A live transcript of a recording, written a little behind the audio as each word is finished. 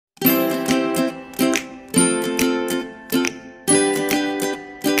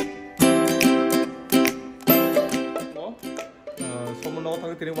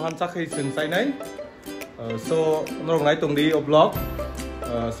tini wahan chakhui sing sainai. So norong lai tong di vlog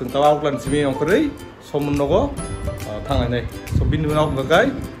sing tawa uklan simi ongkri somun nogo thangai nai. So bin nok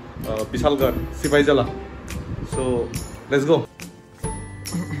gagai bishalgarh sipahijala. So let's go.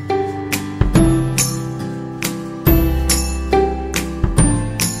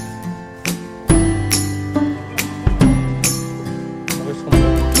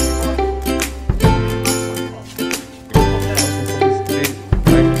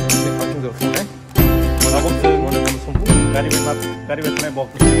 Gari में मैं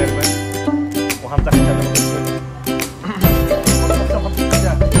बॉक्स में गari में वो हम तक चलते हैं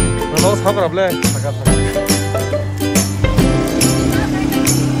No sabar able.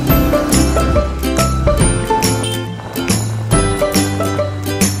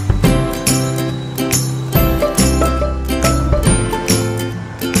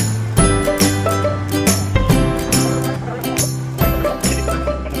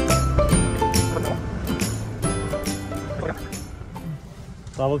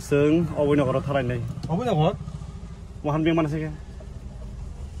 Tawag seng, awin ako ro tharai nei. Awin ako? Wahan biang mana sih ke?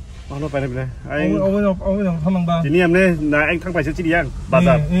 Wahan apa ni? Awin ako thamang ba. Ini am ni, na anh thang phải sẽ chỉ đi ăn.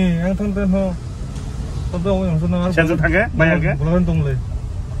 Bazar. Anh thang tên ho. Tao awin ako sana. Sian thang ke? Mayang ke? Bulan tung le.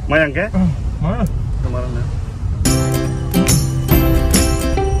 Mayang ke? Mana? Kemarin ni.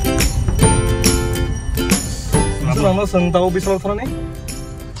 Itu lama seng tahu bisa lalu ni?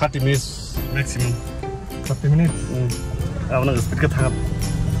 30 minutes maximum. 30 minutes. Aku nak speed ke thang.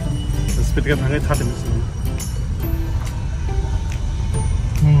 Speed ke thang ni 30 minutes.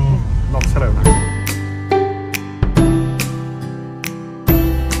 Nok serai.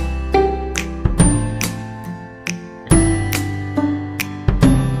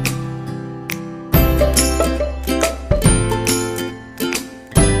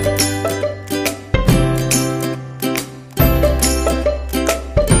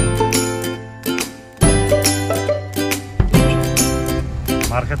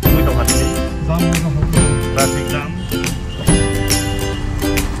 Market tunggu itu hari ini. Traffic jam.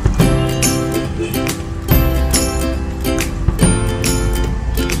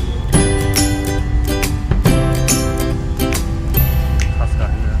 Khas kah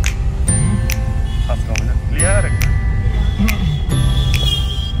ini? Khas kah ini? Clear.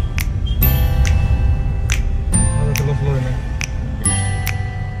 Ada telur ini.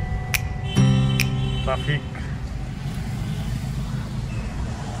 Traffic.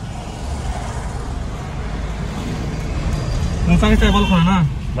 Sang saya balas mana?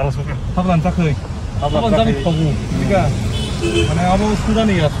 Balas suka. Tapalan chakhui. Tapalan chakhui kogu. Jika mana abu Sudan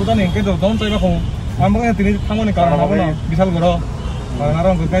ni ya, Sudan ni kita daun saya bahu. Ambil yang tini thangon ni karena apa na? Bishalgarh. Karena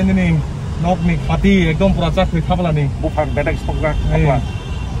orang kerja ini nok ni khati, ekdom pura chakhui tapalan ni. Bukan beda ekspor tapalan.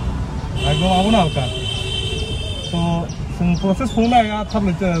 Ekdom abu na kan. So, proses pun ya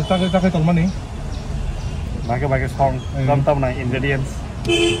tapalan chakhui tolman ni. Bagi song, contoh na ingredients.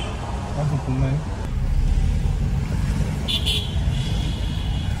 Proses pun ni.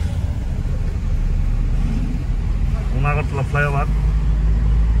 Unagat la flyover.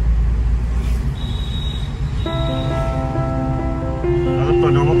 Agat to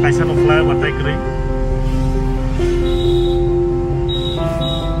dono kaisa no flyover tai kri.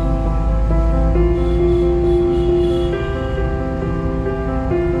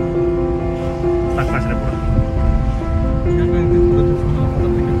 Tak kasih pura.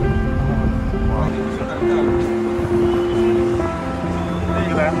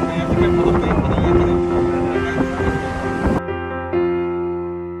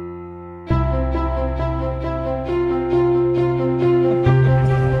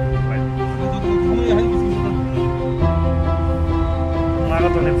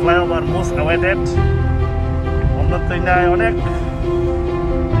 Flyover most awaited. Omnot tinday onek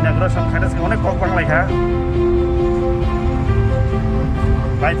inauguration khadas onek kok bang laika.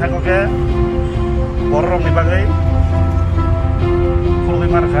 Bai thago ke borong ni bagai. Fully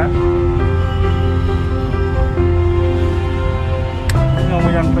marka. Ini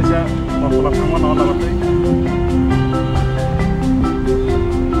yang bisa berpulak sama nol lagi.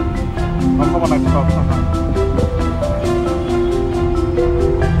 Apa mana kita tahu?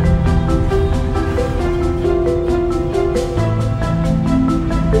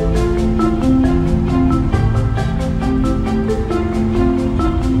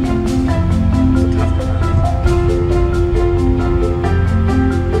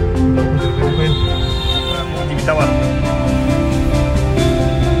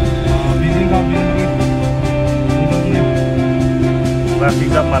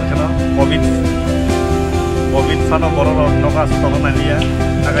 Traffic jam markano COVID sana bororo nokas tono nalia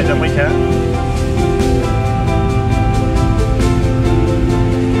agak jamai kah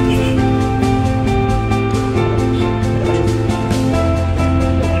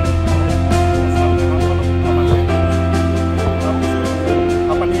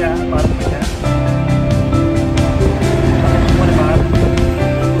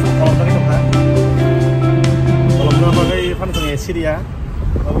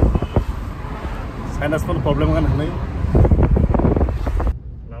sinus को problem kan hanai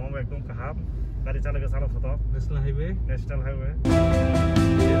lama ba ekdom kaham gari chalaga sala photo national highway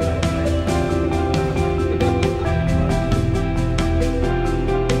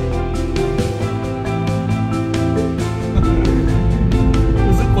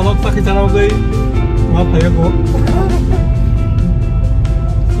kolok sakit chana gay maaf hai ko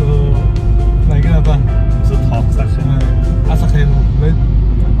so lagi apa so talk section asa khair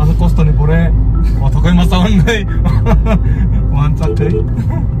asa kosto ni pore 어떻게 맞사왔네 완짝대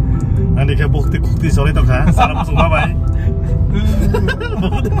아니 걔 목대 국대 저리다가 사람 좀 봐봐이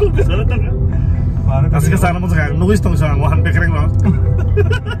목대 국대 저리다가 아스가 사람 좀 가. 누구 있어 저 wahan 백그랭 로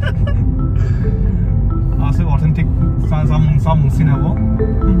아스 어텐틱 삼 신하고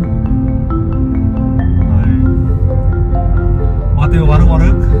어때요 와르와르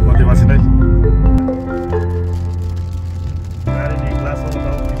어때 맛이다 가리 니 클래스 온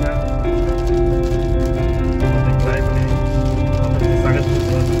타고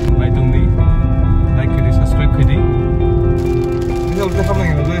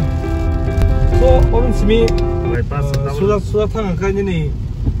So, orang sini bypass sudah tang kan ini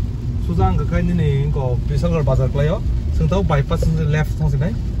sudah kan ini ko bishalgarh bazar kelaya sengtau bypass left thang sini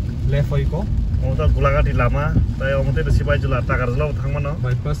left oi ko oda gulagati lama tai omote de sipahijala takarjala thangmano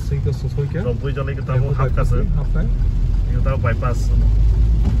bypass sing ko sosoi ke rompui jole ke tabo hapkas yo ta bypass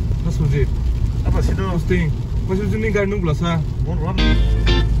hasujit apa sido hosting pasujini garnu glasa mon ron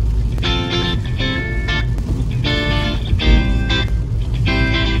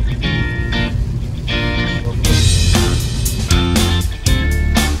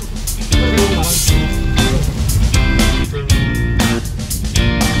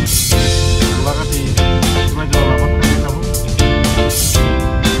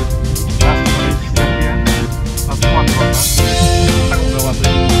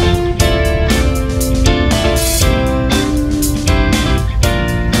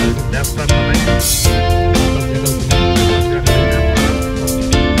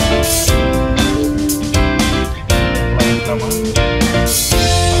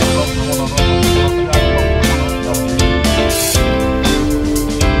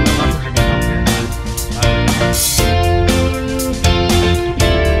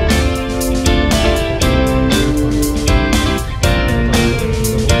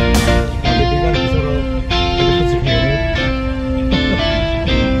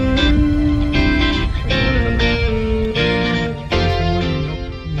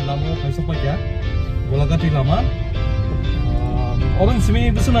Orang sini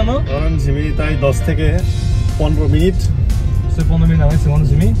betul nano? Orang sini tai 10 থেকে 15 minit. Se 15 minit namanya orang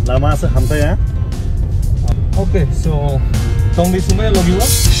sini. Lama se hampa ya. Okay, so tong di sungai lagi wa.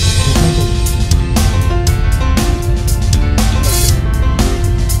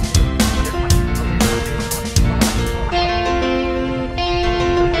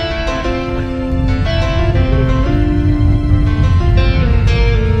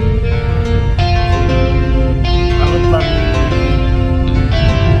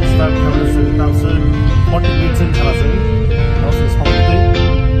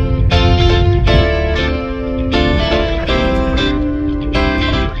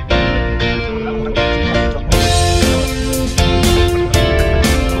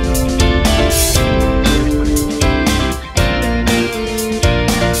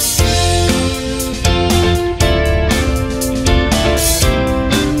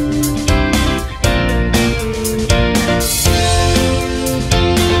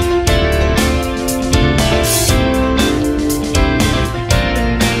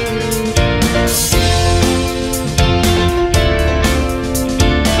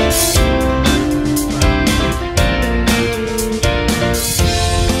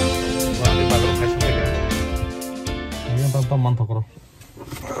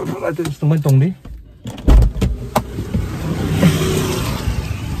 Itu setengah tong di.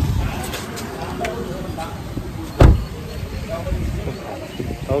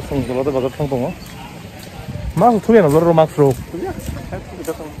 Tahu senggola tu bagus tong oh. Masuk tuh ya, lalu masuk.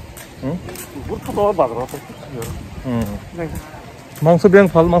 Buruk tuh bagus. Masuk yang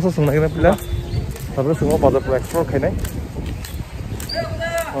fal masuk sengna kira pilih. Tapi semua bagus ekspor kayak ni.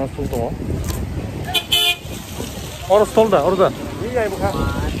 Masuk tong. Orang stol dah, orang dah. Iya ibu kak.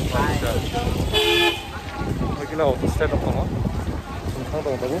 Lagi lah, auto stand up tong. Sengkang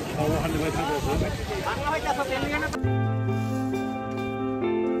tong bagus.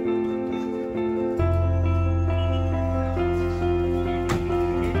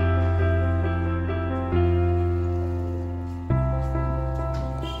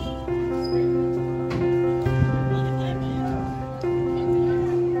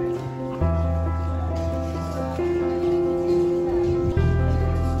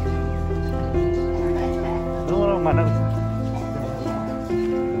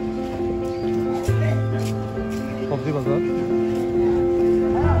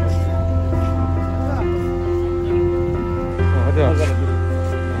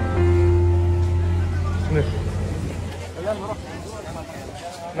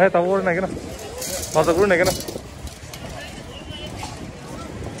 Này tao vô này cái nào. Bao giờ này cái nào.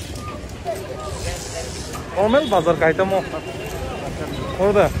 Normal bazar ka item mo.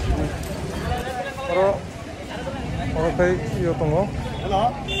 Orada. Oro kai yo tongo.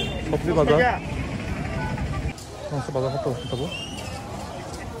 Hello. Sabzi bazar. Nasıl bazar hatta tabu.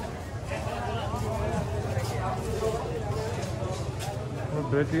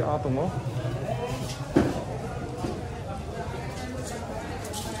 Berarti a tongo.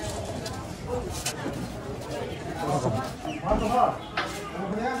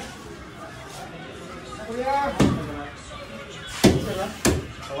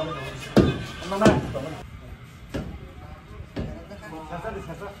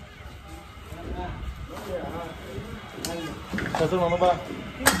 Satu mana ba?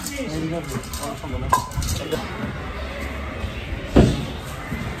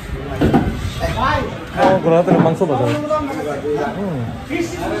 Oh, kurang tu mangsa bazar.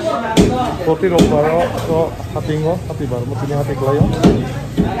 Roti rombaro, so hati bar, mesti hati kelayo.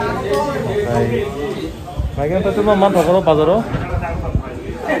 Baik. Baiknya tu cuma mantap kalau bazaro.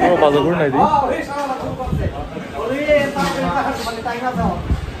 Oh, bazar guru naik di.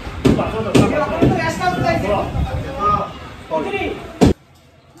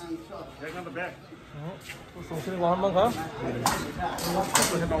 Sini wahan bang kah?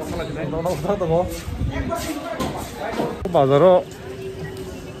 Nong dah tunggu. Bazaro.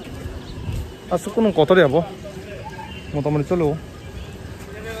 Asuk kunung kotor ya bo. Mau tamu dicolo.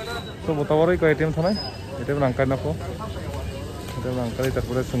 So mau tawari ke ATM sana? ATM nangkai nako. ATM nangkai tak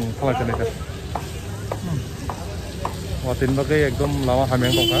boleh sung salah cene kan. Watin bagai ekdom lama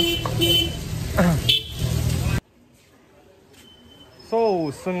hamil tong kah? So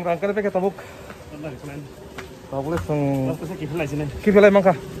sung nangkai pakai tabuk. Tahu boleh sung. Kipelai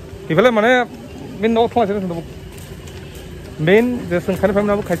mangka. Kipelai mana? Min nok thong sini tabuk. Main dia sung kan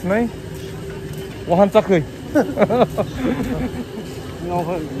family tabuk kai sini. Wahan chakhui.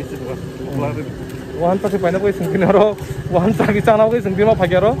 Wahan chakhui paina koi sung kini aro. Wahan chakhui chana koi sung kini ma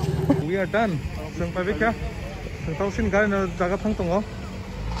phagi aro. We are done. Sung pabe kya? Sung tahu sin gari na jaga thang tongo.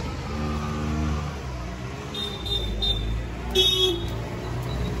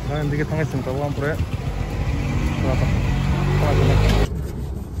 Nah, ini kita ngasih tahu am pura. Berapa?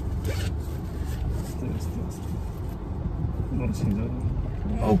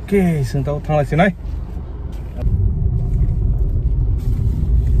 Oke, sing tahu thang lagi nai.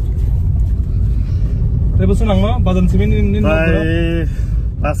 Tapi senang no, badan simin ini. By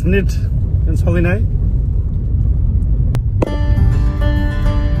last minute, kan soalnya nai.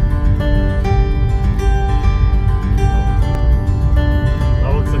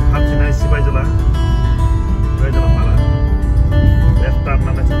 Sipahijala mana? Left turn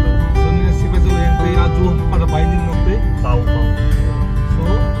mana sih tuh? So ini sipahijala yang dari aju pada binding nokte. Tahu. So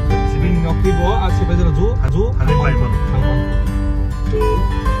sipin nokte bawa sipahijala aju. Ada binding.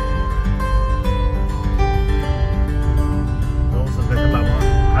 Tahu sampai lama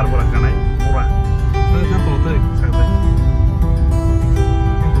harus berangkat murah. Saya kan total. Sangat.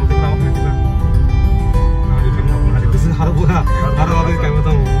 Yang total nama kita. Nah di pernah hari itu harus buka. Harus ada kayak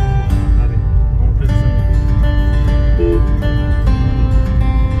macam.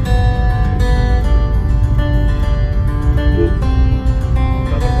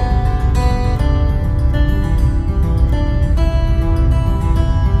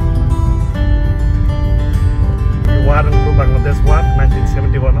 War untuk Bangladesh war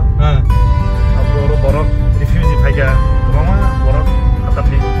 1971. Abro borok refugee payah. Rumah borok atap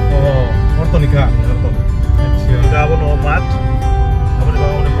ni. Oh, orto nikah. Orto. Nikah abon omat. Abon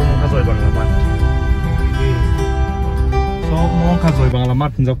bawa oleh bumu kasoi Banglamat. So mau kasoi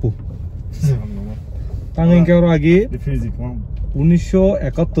Banglamat penjaku. Tanging kau lagi. Refugee kau.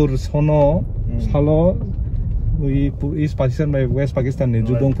 1971 sono salo East Pakistan by West Pakistan ni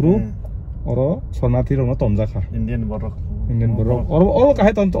judong pro. Oro sonati rono tonja kha. Indian borok. Oro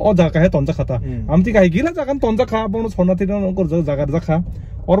kahe tonja o jaga kahe tonja khata. Amti kahe gila jagan tonja kha bono sonati rono kor jaga jakha.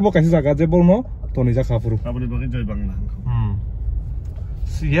 Oro bo kahe jaga je bono toni jakha puru. Aboni bagi joy Bangla.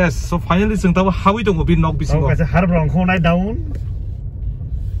 Yes, so finally sung tahu hawi tong bin nok bising. Kau kasih harap orang kau naik daun.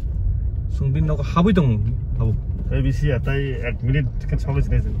 Sung bin nok hawi tong tahu. ABC atau 1 minit kan soalnya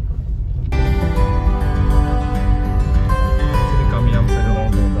sini. Sini kami yang sedang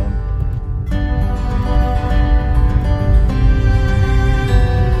daun.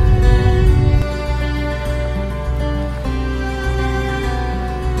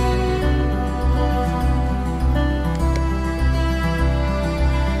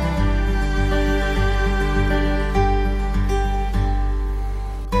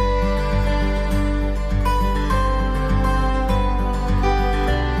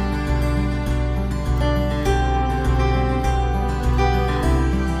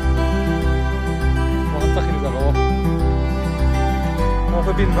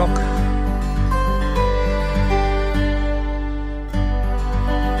 bin nok.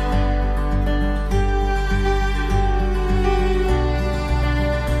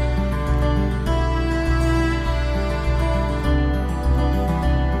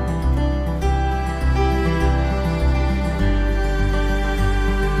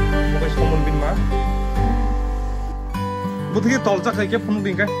 어떻게 떨어져 이게 푸는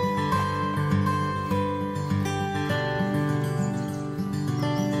빈가?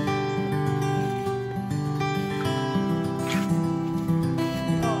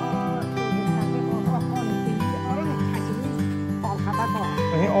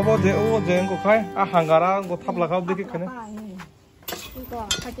 어버제 거 khai à hàng gà ra có thắp là không biết cái này 이거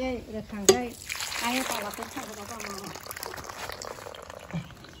가게 이렇게 한게 아예 다 와서 차고 가봐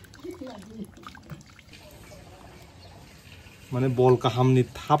মানে বল কাহামনি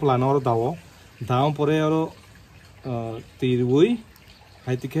থাপ লানোর দাও দাও পরে আর তিরুই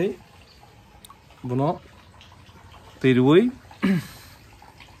হাইতিখাই বনো তিরুই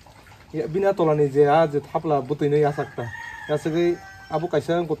ya bina tolani je a je thapla butini asakta yasagai abu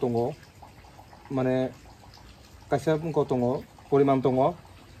kaisa ko tongo mane kaisa ko tongo poriman tongo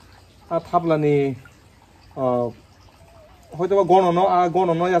a thaplani hoito ba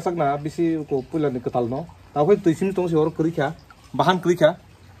gonono yasakna bisi ko pulani katalno ta hoi tuisim tong sor kurikha bahan kurikha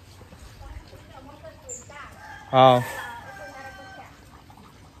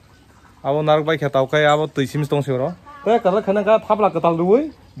abo narak bai khatau kai abo tuisim tong sor te kala khana ka thapla katal ruoi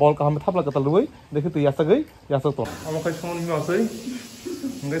bol ka ham thapla katal ruoi dekhi tu yasagai yasak to amo kai somon hi asai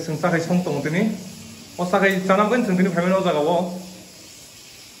ngai sengsa kai som tong tini osa kai chanam kan sengtini phaimeno jaga bo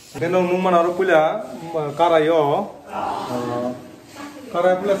deno nungman aro pula karayo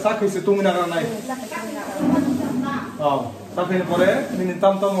karai pula sakhi se tumina na nai sakhi pore nini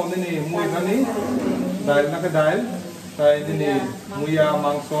tam nini mui nani dal na ka dal tai nini muya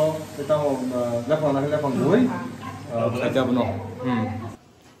mangso eta mo lakon ruoi saja beno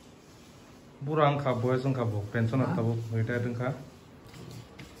burang kha boyson kha bok pension atabo retire dengkha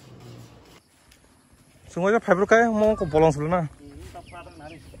sungoja fiber kai mo ko bolong sulna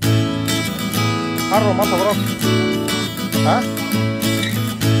aro ma togro ha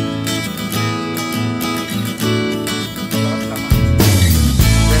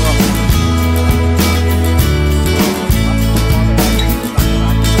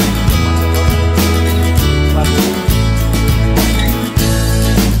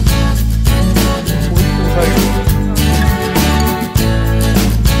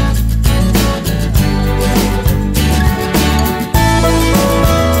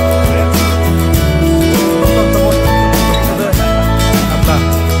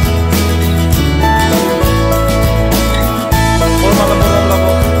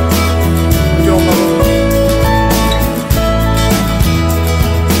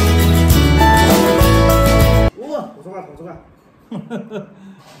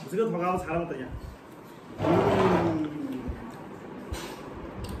이거 더 가면 잘하거든요.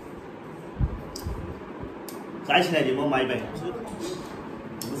 자신의 뭐 많이 배.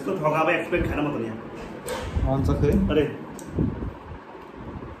 이거 더 가면 엑스펜 가는 거거든요. 언제 그? 그래.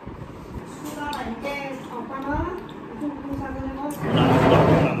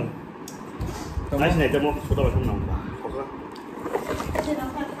 자신의 뭐 소다가 좀 나온다.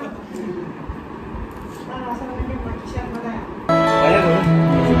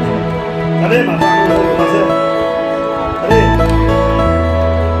 Ada mana?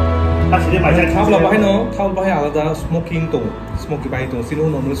 Thap là bahai no, thap bahai alada smoking to, smoking bahai to. Silo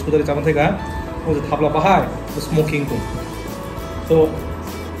no nulis kudari zaman tega, oh je thap lah bahai, smoking to. So,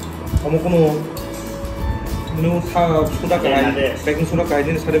 kamu kono, menu thap sudah kai, packing sudah kai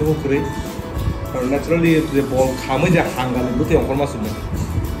ni sare buku kiri. Karena naturally je bol kamu je hanggal itu yang formas semua.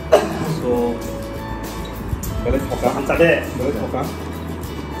 So, balik thoka, balik thoka.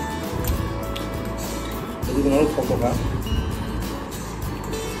 Jadi benar thoka.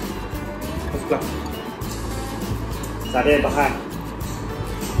 Sare bahan.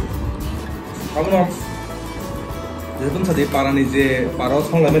 Kamu no, jadi pun tadi para ni je para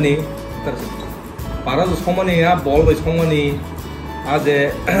song lama ni, para tu song ni ya ball by song ni,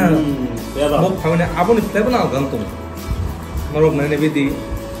 aje, mau kamu ni apa ni flavor nak gantung, narok ni bedi,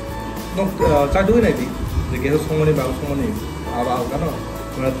 nok caju ni bedi, jadi song ni baru song ni, apa kan no,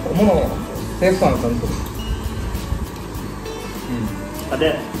 kamu no, test nak gantung.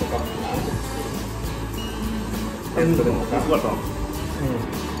 Ada. Ini betul. Kuat dong.